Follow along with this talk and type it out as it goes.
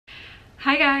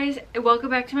Hi guys,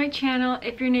 welcome back to my channel.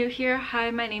 If you're new here,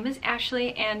 hi, my name is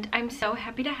Ashley and I'm so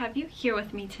happy to have you here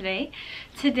with me today.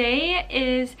 Today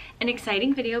is an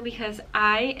exciting video because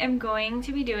I am going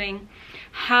to be doing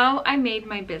how I made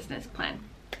my business plan.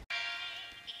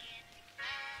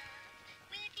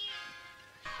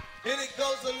 And it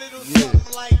goes a little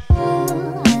something like...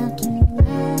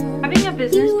 Having a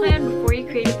business plan before you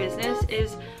create a business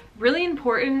is really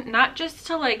important, not just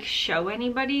to like show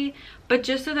anybody, but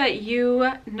just so that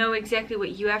you know exactly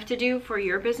what you have to do for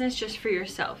your business, just for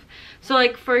yourself. So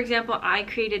like, for example, I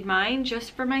created mine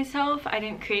just for myself. I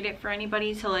didn't create it for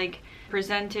anybody to like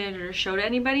present it or show to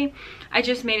anybody. I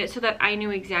just made it so that I knew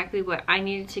exactly what I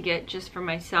needed to get just for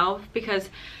myself,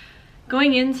 because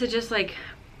going into just like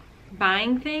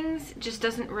buying things just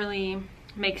doesn't really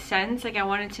make sense. Like, I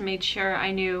wanted to make sure I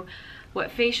knew what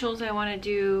facials I want to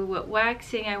do, what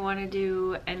waxing I want to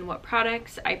do, and what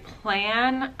products I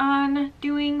plan on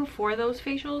doing for those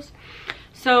facials.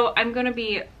 So I'm going to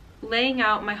be laying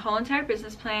out my whole entire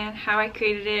business plan, how I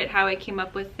created it, how I came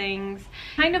up with things,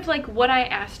 kind of like what I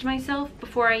asked myself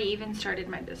before I even started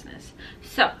my business.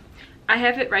 So I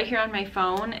have it right here on my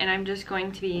phone, and I'm just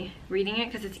going to be reading it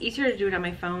because it's easier to do it on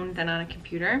my phone than on a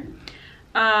computer.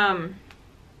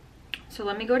 So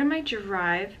let me go to my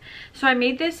drive. So I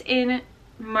made this in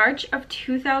March of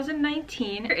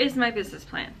 2019. Here is my business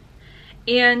plan.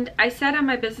 And I said on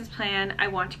my business plan, I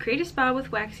want to create a spa with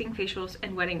waxing, facials,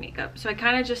 and wedding makeup. So I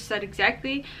kind of just said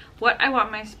exactly what I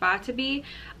want my spa to be,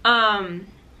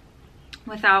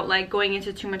 without like going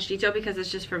into too much detail because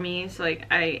it's just for me. So like,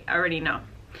 I already know.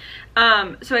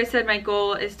 So I said my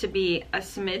goal is to be a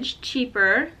smidge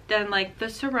cheaper than like the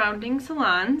surrounding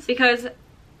salons, because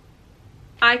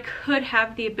I could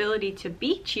have the ability to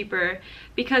be cheaper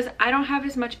because I don't have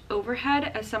as much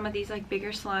overhead as some of these like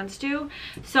bigger salons do.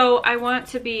 So I want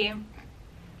to be,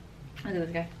 look at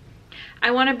this guy. I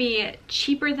want to be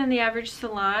cheaper than the average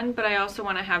salon, but I also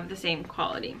want to have the same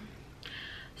quality.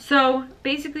 So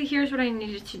basically, here's what I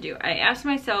needed to do. I asked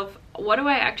myself, what do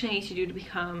I actually need to do to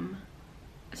become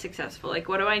successful? Like,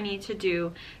 what do I need to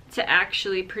do to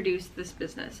actually produce this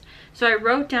business? So I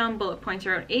wrote down bullet points.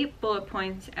 I wrote 8 bullet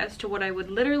points as to what I would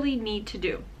literally need to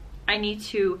do. I need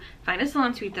to find a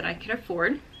salon suite that I can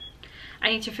afford. I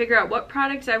need to figure out what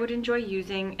products I would enjoy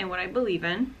using and what I believe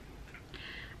in.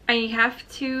 I have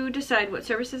to decide what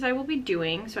services I will be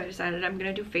doing. So I decided I'm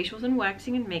going to do facials and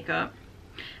waxing and makeup.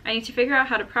 I need to figure out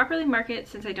how to properly market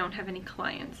since I don't have any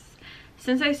clients.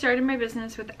 Since I started my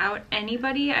business without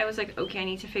anybody, I was like, okay, I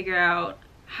need to figure out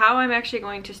how I'm actually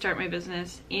going to start my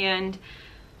business and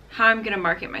how I'm going to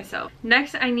market myself.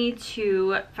 Next, I need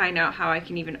to find out how I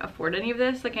can even afford any of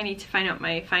this. Like, I need to find out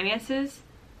my finances,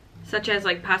 such as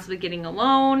like possibly getting a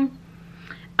loan.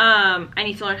 I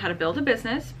need to learn how to build a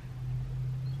business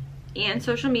and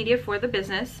social media for the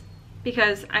business,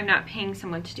 because I'm not paying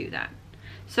someone to do that.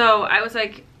 So I was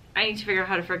like, I need to figure out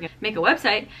how to freaking make a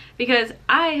website, because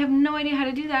I have no idea how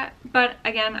to do that. But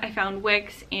again, I found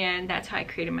Wix, and that's how I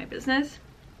created my business.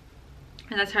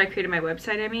 And that's how I created my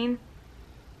website, I mean.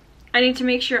 I need to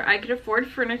make sure I could afford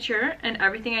furniture and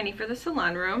everything I need for the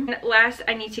salon room. And last,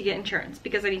 I need to get insurance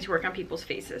because I need to work on people's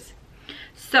faces.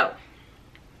 So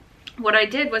what I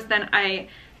did was then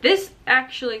this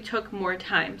actually took more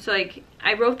time. So like,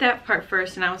 I wrote that part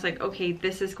first, and I was like, okay,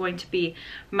 this is going to be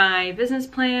my business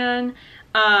plan.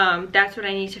 That's what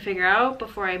I need to figure out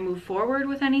before I move forward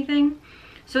with anything.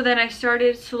 So then I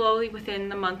started slowly within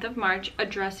the month of March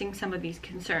addressing some of these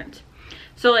concerns.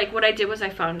 So like, what I did was I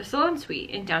found a salon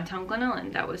suite in downtown Glen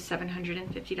Ellen that was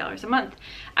 $750 a month.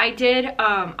 I did,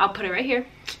 I'll put it right here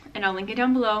and I'll link it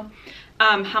down below,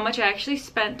 how much I actually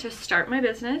spent to start my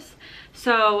business.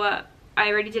 So I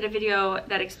already did a video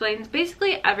that explains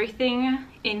basically everything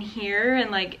in here, and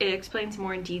like it explains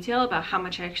more in detail about how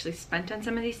much I actually spent on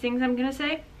some of these things I'm gonna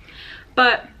say.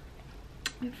 But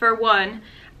for one,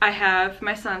 I have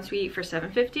my salon suite for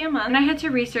 $750 a month, and I had to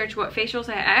research what facials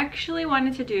I actually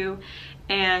wanted to do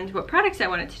and what products I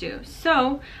wanted to do.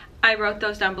 So I wrote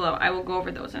those down below. I will go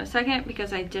over those in a second,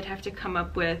 because I did have to come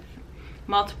up with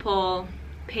multiple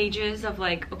pages of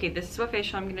like, okay, this is what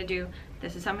facial I'm gonna do,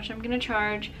 this is how much I'm gonna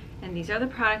charge, and these are the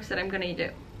products that I'm gonna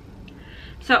do.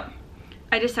 So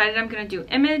I decided I'm gonna do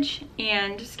image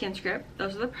and skin script.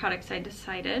 Those are the products I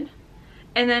decided.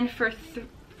 And then for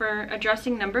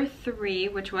addressing number 3,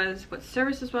 which was what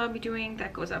services will I be doing,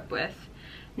 that goes up with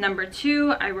number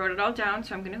 2. I wrote it all down,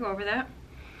 so I'm gonna go over that.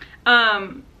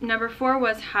 Number 4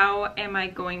 was how am I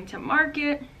going to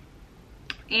market,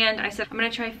 and I said I'm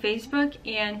gonna try Facebook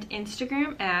and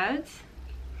Instagram ads.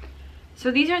 So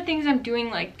these are things I'm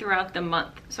doing like throughout the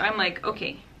month. So I'm like,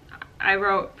 okay, I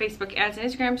wrote Facebook ads and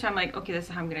Instagram, so I'm like, okay, this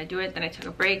is how I'm gonna do it. Then I took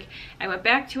a break, I went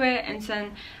back to it, and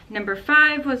then number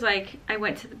 5 was like, I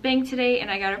went to the bank today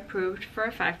and I got approved for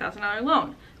a $5,000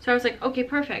 loan. So I was like, okay,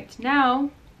 perfect.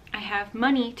 Now I have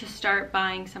money to start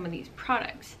buying some of these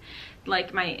products,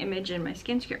 like my image and my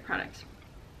skincare products.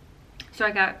 So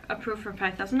I got approved for a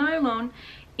 $5,000 loan,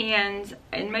 and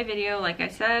in my video, like I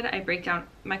said, I break down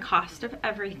my cost of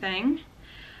everything.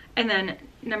 And then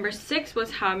number 6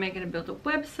 was, how am I going to build a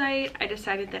website? I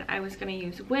decided that I was going to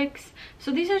use Wix.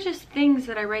 So these are just things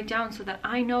that I write down so that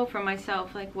I know for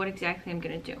myself like what exactly I'm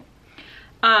going to do.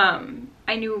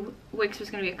 I knew Wix was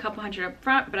going to be a couple hundred up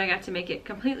front, but I got to make it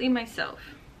completely myself.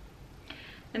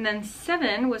 And then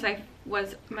 7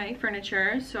 was my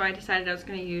furniture, so I decided I was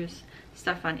going to use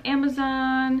stuff on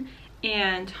Amazon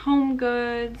and Home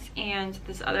Goods and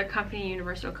this other company,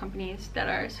 Universal Companies, that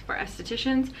are for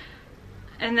estheticians.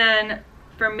 And then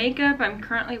for makeup, I'm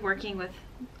currently working with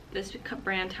this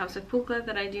brand, House of Pukla,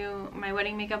 that I do my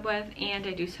wedding makeup with, and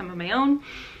I do some of my own.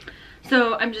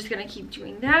 So I'm just gonna keep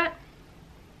doing that.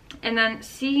 And then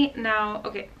see now,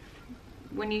 okay,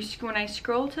 when I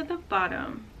scroll to the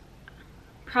bottom,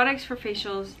 products for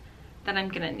facials that I'm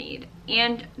gonna need,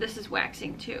 and this is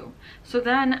waxing too. So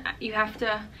then you have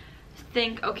to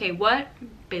think, okay, what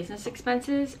business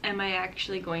expenses am I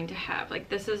actually going to have? Like,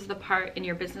 this is the part in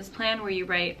your business plan where you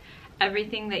write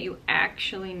everything that you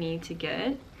actually need to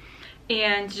get,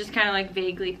 and just kind of like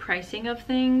vaguely pricing of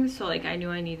things. So like, I knew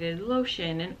I needed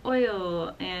lotion and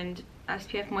oil and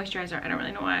SPF moisturizer. I don't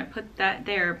really know why I put that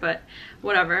there, but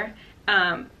whatever.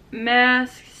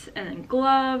 Masks, and then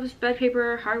gloves, bed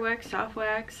paper, hard wax, soft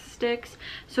wax, sticks.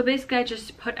 So basically I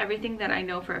just put everything that I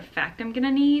know for a fact I'm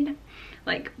gonna need,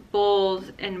 like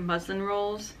bowls and muslin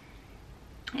rolls.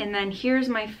 And then here's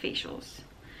my facials.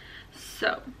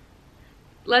 So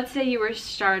let's say you were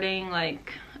starting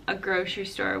like a grocery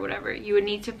store or whatever. You would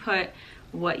need to put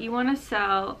what you want to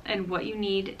sell and what you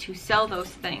need to sell those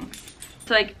things.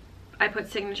 So like, I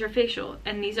put signature facial,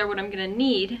 and these are what I'm gonna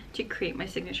need to create my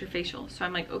signature facial. So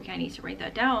I'm like, okay, I need to write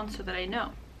that down so that I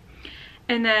know.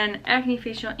 And then acne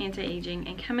facial, anti-aging,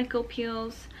 and chemical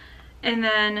peels. And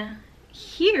then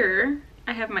here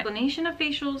I have my explanation of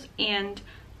facials and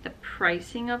the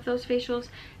pricing of those facials.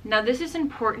 Now this is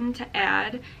important to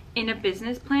add in a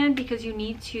business plan, because you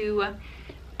need to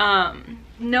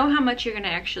know how much you're gonna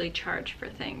actually charge for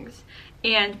things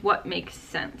and what makes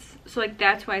sense. So like,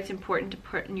 that's why it's important to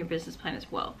put in your business plan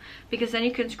as well, because then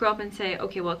you can scroll up and say,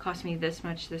 okay, well, it cost me this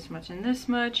much, and this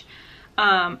much.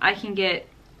 I can get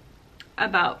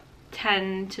about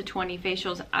 10 to 20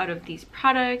 facials out of these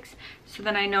products, so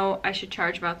then I know I should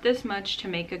charge about this much to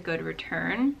make a good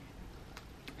return.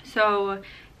 So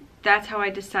that's how I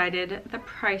decided the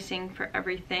pricing for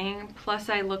everything. Plus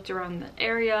I looked around the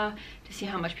area to see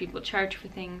how much people charge for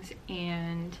things,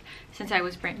 and since I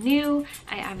was brand new,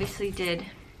 I obviously did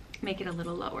make it a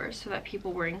little lower so that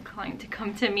people were inclined to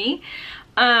come to me.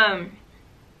 But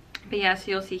yeah, so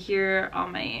you'll see here all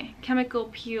my chemical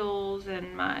peels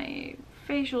and my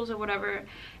facials or whatever,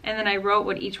 and then I wrote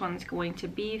what each one's going to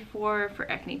be for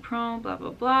acne prone, blah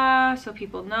blah blah, so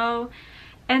people know.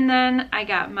 And then I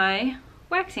got my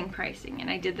waxing pricing, and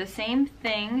I did the same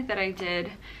thing that I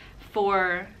did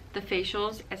for the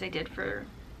facials as I did for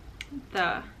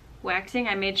the waxing.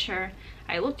 I made sure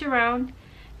I looked around,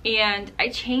 and I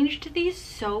changed these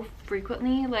so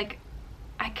frequently. Like,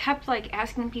 I kept like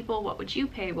asking people, what would you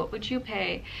pay, what would you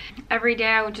pay? Every day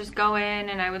I would just go in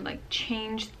and I would like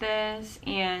change this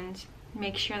and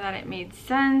make sure that it made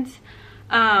sense.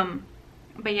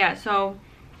 But yeah, so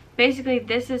basically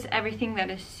this is everything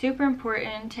that is super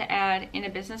important to add in a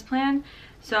business plan.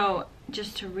 So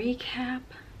just to recap,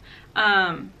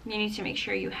 you need to make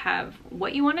sure you have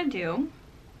what you want to do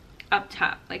up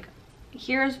top. Like,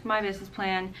 here's my business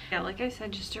plan. Yeah, like I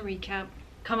said, just to recap,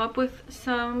 come up with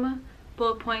some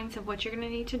bullet points of what you're going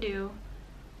to need to do,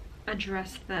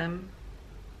 address them,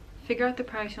 figure out the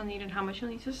price you'll need and how much you'll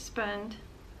need to spend.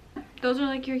 Those are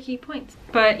like your key points.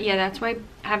 But yeah, that's why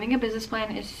having a business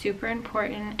plan is super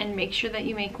important, and make sure that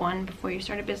you make one before you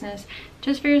start a business,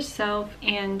 just for yourself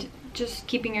and just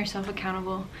keeping yourself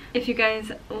accountable. If you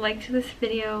guys liked this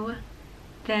video,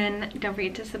 then don't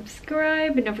forget to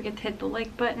subscribe and don't forget to hit the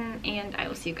like button, and I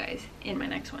will see you guys in my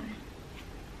next one.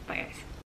 Bye guys.